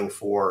all vying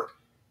for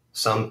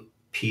some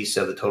piece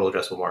of the total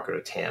addressable market,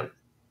 or TAM.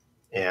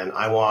 And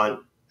I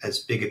want as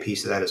big a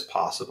piece of that as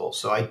possible.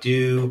 So I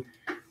do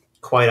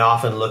quite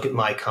often look at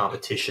my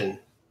competition,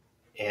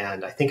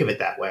 and I think of it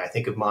that way. I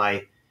think of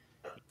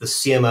the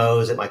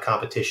CMOs at my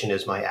competition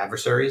as my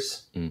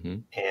adversaries.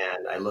 And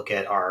I look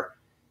at our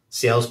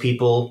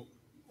salespeople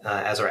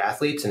as our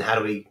athletes, and how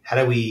do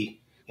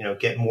we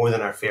get more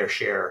than our fair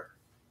share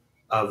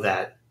of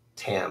that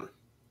TAM.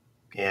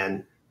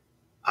 And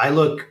I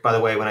look, by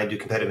the way, when I do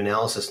competitive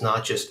analysis,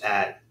 not just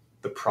at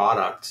the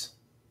product,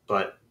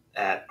 but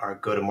at our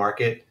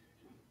go-to-market,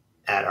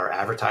 at our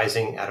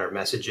advertising, at our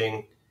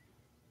messaging.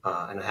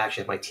 And I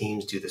actually have my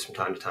teams do this from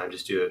time to time,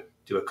 just do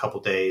a couple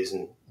days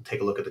and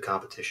take a look at the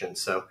competition.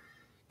 So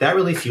that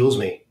really fuels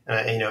me.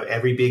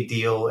 Every big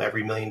deal,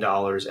 every $1 million,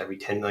 every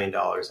 $10 million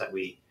that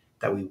we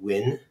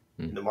win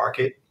in the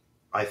market,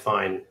 I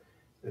find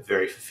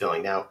very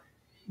fulfilling. Now,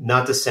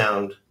 not to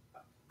sound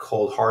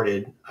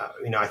cold-hearted,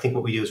 I think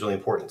what we do is really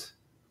important.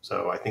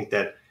 So I think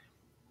that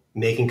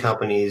making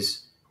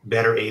companies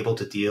better able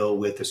to deal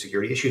with the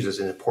security issues is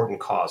an important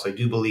cause. I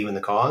do believe in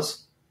the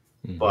cause,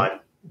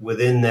 but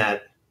within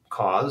that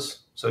cause,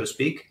 so to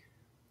speak,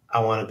 I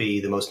want to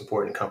be the most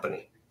important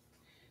company.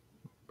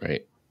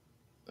 Right.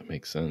 That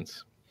makes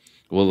sense.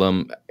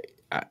 Well,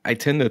 I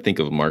tend to think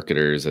of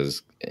marketers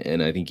as,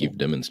 and I think you've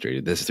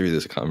demonstrated this through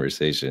this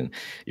conversation,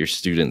 you're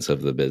students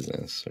of the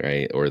business,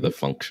 right? Or the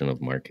function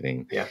of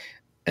marketing. Yeah.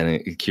 And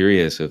I'm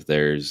curious if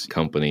there's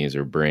companies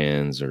or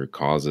brands or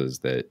causes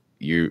that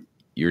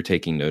you're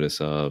taking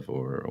notice of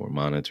or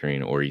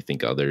monitoring, or you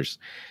think others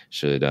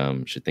should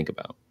think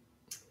about.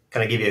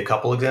 Can I give you a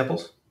couple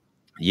examples?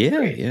 Yeah,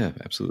 Great. yeah,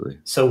 absolutely.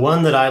 So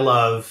one that I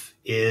love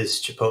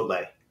is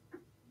Chipotle,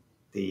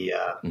 the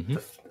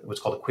what's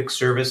called a quick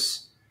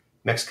service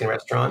Mexican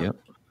restaurant. Yep.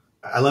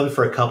 I love it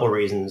for a couple of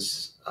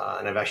reasons,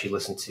 and I've actually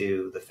listened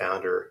to the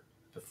founder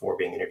before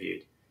being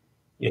interviewed.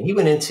 He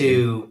went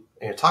into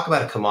talk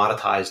about a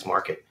commoditized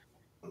market.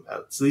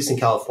 At least in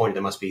California,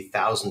 there must be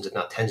thousands, if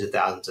not tens of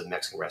thousands, of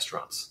Mexican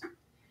restaurants.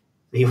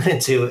 He went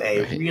into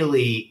a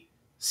really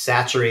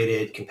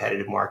saturated,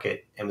 competitive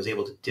market and was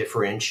able to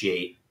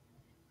differentiate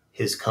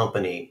his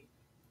company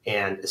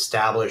and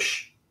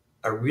establish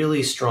a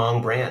really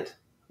strong brand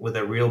with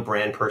a real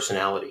brand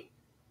personality.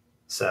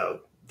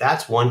 So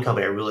that's one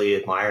company I really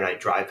admire, and I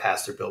drive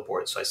past their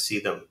billboards, so I see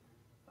them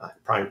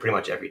probably pretty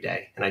much every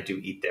day, and I do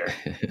eat there.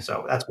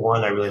 So that's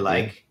one I really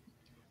like.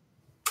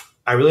 Yeah.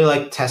 I really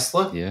like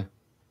Tesla. Yeah.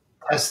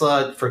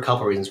 Tesla for a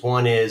couple of reasons.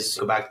 One is,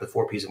 go back to the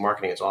 4 Ps of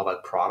marketing, it's all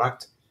about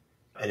product,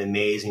 an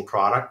amazing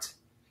product.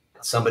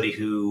 Somebody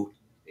who,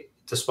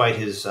 despite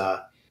his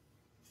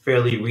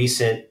fairly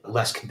recent,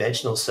 less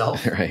conventional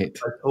self, right.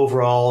 But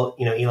overall,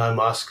 Elon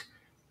Musk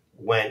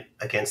went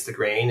against the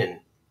grain and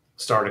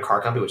started a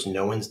car company, which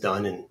no one's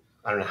done in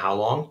I don't know how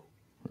long.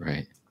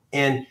 Right.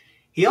 And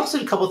he also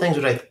did a couple of things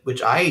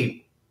which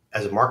I,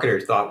 as a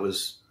marketer, thought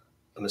was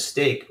a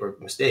mistake or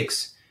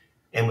mistakes,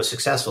 and was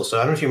successful. So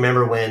I don't know if you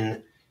remember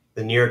when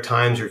the New York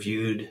Times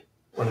reviewed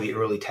one of the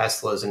early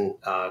Teslas and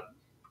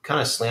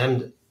kind of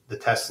slammed the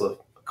Tesla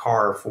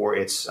car for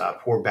its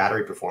poor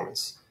battery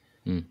performance.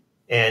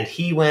 And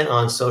he went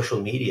on social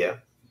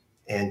media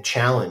and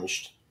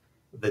challenged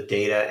the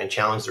data and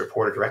challenged the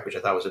reporter directly, which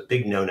I thought was a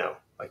big no-no.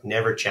 Like,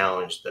 never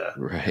challenge the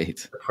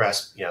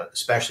press,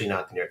 especially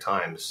not the New York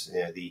Times,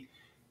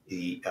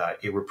 the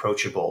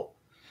irreproachable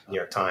New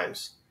York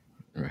Times.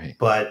 Right.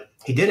 But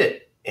he did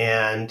it,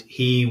 and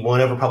he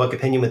won over public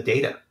opinion with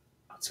data.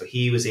 So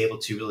he was able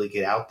to really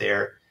get out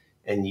there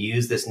and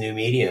use this new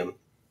medium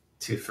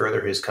to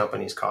further his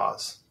company's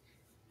cause.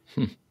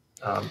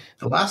 The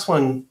last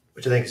one,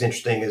 which I think is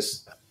interesting,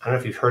 is, I don't know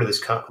if you've heard of this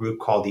group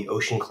called the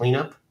Ocean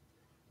Cleanup.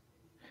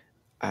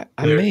 I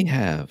may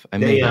have.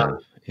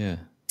 Yeah.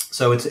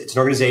 So it's an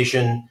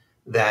organization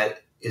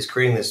that is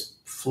creating this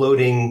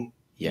floating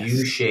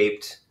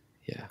U-shaped,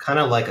 kind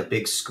of like a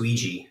big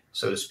squeegee,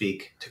 so to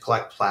speak, to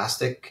collect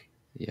plastic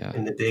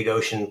in the big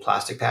ocean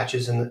plastic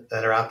patches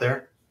that are out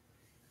there.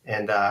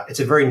 And it's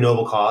a very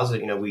noble cause.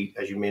 We,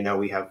 as you may know,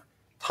 we have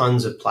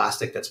tons of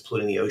plastic that's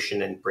polluting the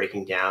ocean and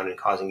breaking down and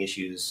causing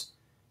issues,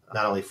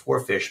 not only for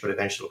fish, but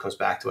eventually what comes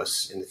back to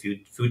us in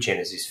the food chain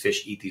is these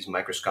fish eat these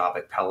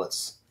microscopic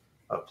pellets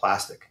of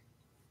plastic.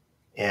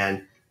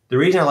 And the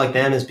reason I like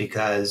them is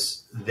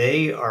because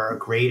they are a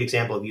great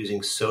example of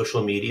using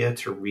social media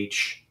to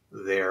reach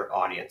their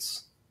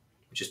audience,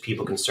 which is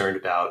people concerned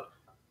about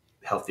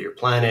healthier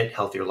planet,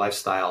 healthier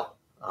lifestyle,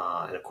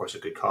 and of course a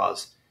good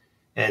cause.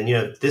 And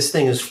this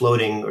thing is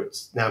floating, or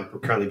it's now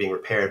currently being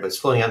repaired, but it's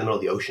floating out in the middle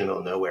of the ocean, in the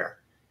middle of nowhere.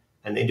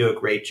 And they do a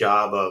great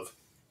job of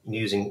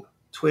using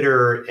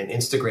Twitter and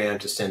Instagram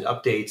to send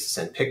updates, to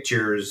send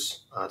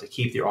pictures, to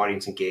keep their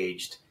audience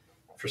engaged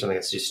for something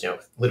that's just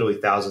literally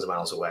thousands of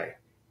miles away.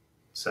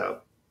 So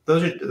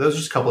those are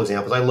just a couple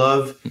examples. I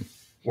love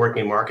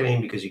working in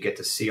marketing because you get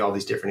to see all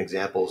these different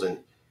examples and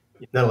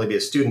not only be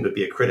a student, but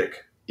be a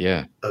critic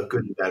of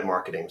good and bad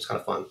marketing. It's kind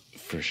of fun.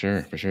 For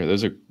sure.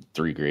 Those are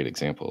 3 great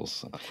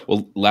examples.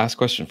 Well, last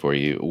question for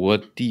you.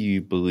 What do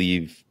you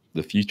believe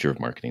the future of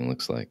marketing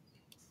looks like?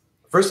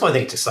 First of all, I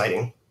think it's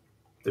exciting.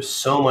 There's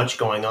so much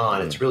going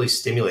on. It's really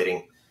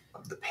stimulating.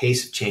 The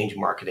pace of change in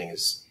marketing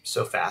is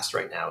so fast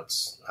right now.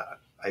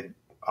 I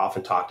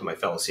often talk to my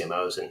fellow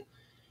CMOs, and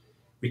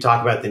we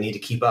talk about the need to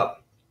keep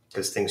up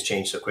because things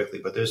change so quickly.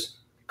 But there's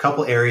a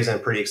couple areas I'm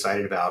pretty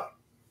excited about.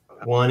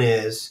 One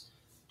is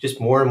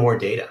just more and more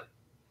data.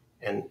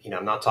 And,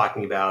 I'm not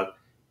talking about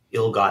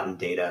ill-gotten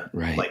data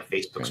like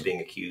Facebook's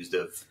being accused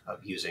of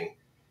using,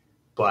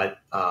 but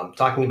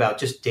talking about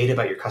just data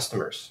about your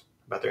customers,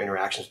 about their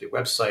interactions with your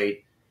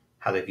website,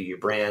 how they view your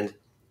brand.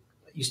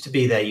 It used to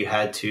be that you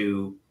had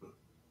to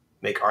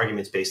make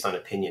arguments based on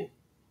opinion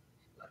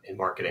in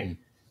marketing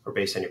or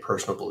based on your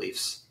personal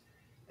beliefs.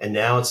 And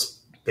now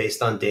it's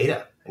based on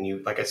data. And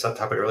you, like I talked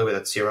about earlier with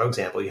that CRO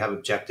example, you have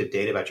objective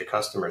data about your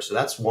customers. So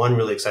that's one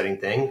really exciting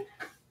thing.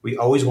 We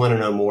always want to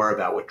know more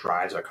about what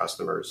drives our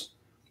customers.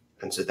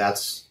 And so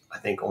that's, I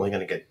think, only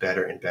going to get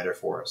better and better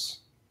for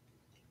us.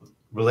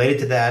 Related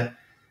to that,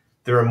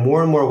 there are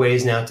more and more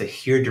ways now to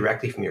hear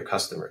directly from your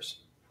customers.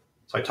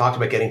 So I talked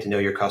about getting to know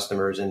your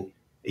customers, and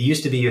it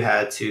used to be you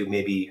had to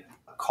maybe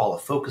call a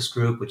focus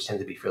group, which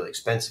tended to be fairly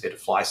expensive. You had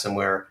to fly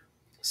somewhere,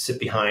 sit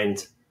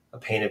behind a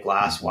pane of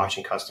glass,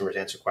 watching customers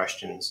answer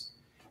questions.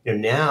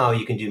 Now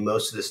you can do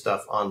most of this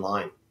stuff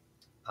online,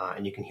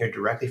 and you can hear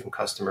directly from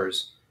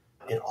customers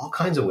in all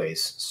kinds of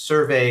ways.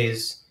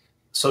 Surveys,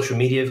 social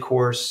media, of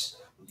course.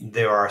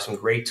 There are some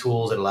great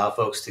tools that allow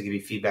folks to give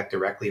you feedback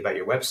directly about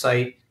your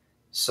website.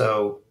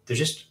 So there's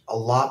just a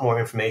lot more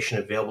information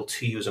available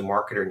to you as a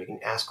marketer, and you can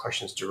ask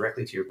questions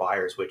directly to your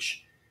buyers,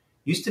 which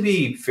used to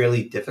be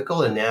fairly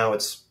difficult, and now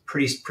it's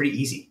pretty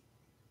easy.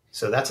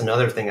 So that's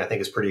another thing I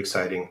think is pretty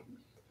exciting.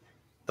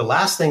 The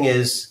last thing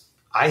is,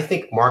 I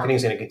think marketing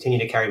is going to continue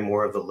to carry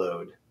more of the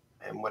load.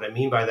 And what I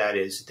mean by that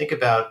is, think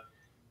about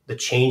the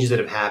changes that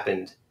have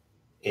happened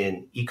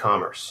in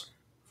e-commerce,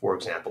 for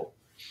example.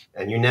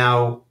 And you're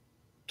now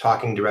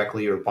talking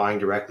directly or buying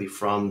directly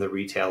from the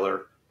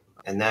retailer.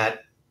 And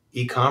that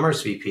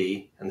e-commerce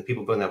VP and the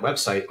people building that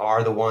website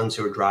are the ones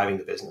who are driving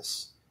the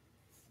business.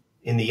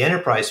 In the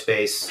enterprise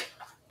space,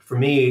 for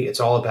me, it's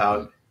all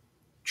about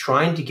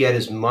trying to get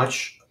as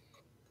much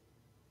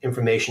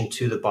information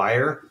to the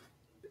buyer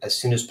as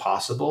soon as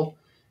possible,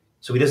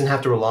 so he doesn't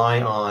have to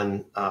rely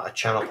on a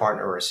channel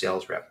partner or a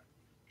sales rep.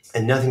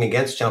 And nothing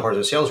against channel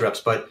partners or sales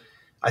reps, but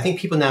I think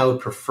people now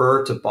would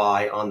prefer to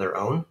buy on their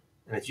own.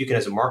 And if you can,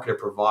 as a marketer,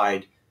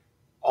 provide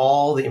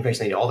all the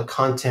information they need, all the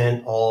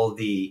content, all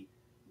the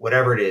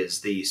whatever it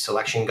is, the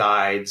selection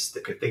guides,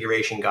 the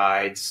configuration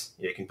guides,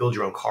 you can build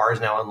your own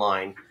cars now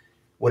online.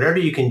 Whatever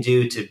you can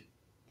do to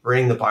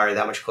bring the buyer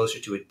that much closer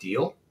to a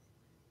deal,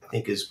 I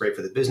think is great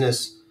for the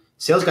business.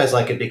 Sales guys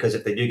like it because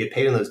if they do get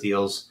paid on those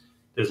deals,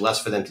 there's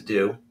less for them to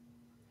do.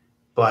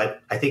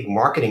 But I think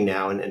marketing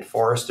now, and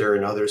Forrester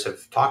and others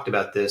have talked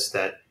about this,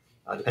 that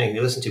depending on who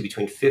you listen to,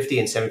 between 50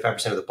 and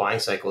 75% of the buying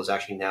cycle is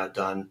actually now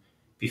done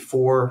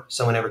before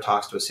someone ever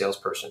talks to a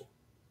salesperson.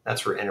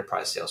 That's for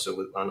enterprise sales.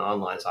 So on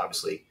online, it's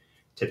obviously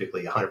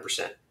typically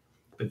 100%.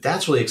 But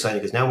that's really exciting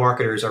because now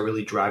marketers are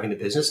really driving the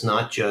business,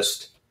 not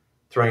just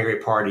throwing a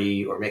great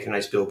party or making a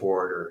nice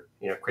billboard or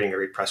creating a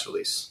great press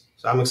release.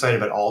 So I'm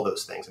excited about all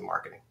those things in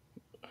marketing.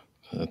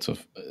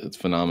 It's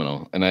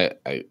phenomenal. And I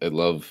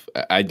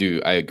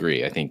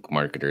agree. I think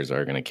marketers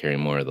are going to carry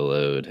more of the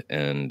load,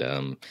 and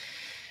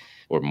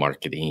or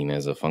marketing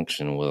as a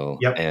function will.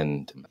 Yep.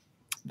 And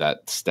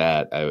that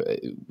stat, I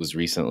was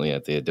recently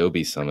at the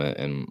Adobe Summit,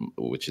 and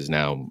which is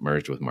now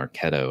merged with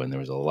Marketo, and there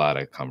was a lot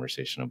of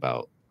conversation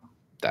about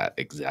that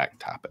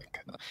exact topic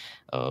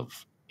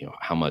of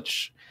how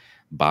much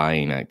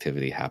buying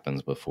activity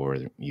happens before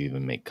you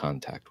even make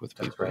contact with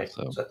people. That's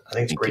right. So I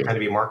think it's a great time to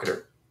be a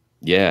marketer.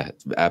 Yeah,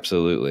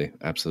 absolutely.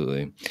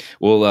 Absolutely.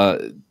 Well,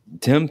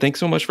 Tim, thanks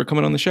so much for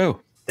coming on the show.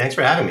 Thanks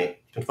for having me.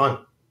 It's been fun.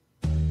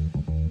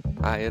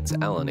 Hi, it's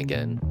Alan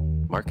again.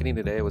 Marketing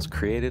Today was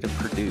created and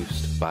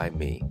produced by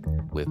me,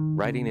 with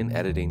writing and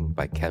editing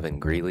by Kevin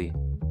Greeley,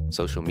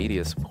 social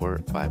media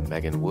support by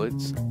Megan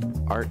Woods,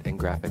 art and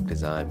graphic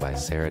design by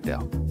Sarah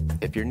Dell.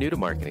 If you're new to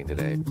Marketing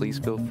Today, please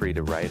feel free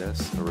to write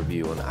us a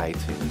review on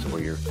iTunes or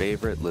your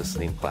favorite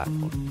listening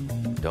platform.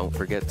 Don't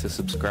forget to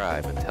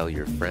subscribe and tell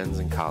your friends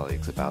and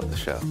colleagues about the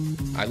show.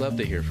 I love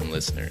to hear from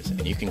listeners,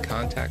 and you can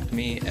contact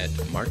me at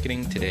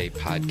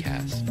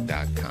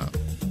marketingtodaypodcast.com.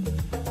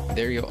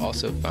 There you'll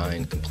also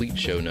find complete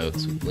show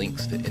notes with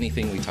links to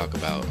anything we talk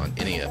about on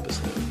any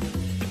episode.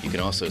 You can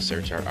also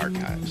search our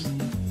archives.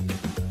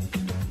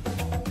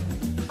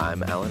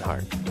 I'm Alan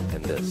Hart,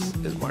 and this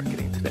is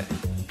Marketing Today.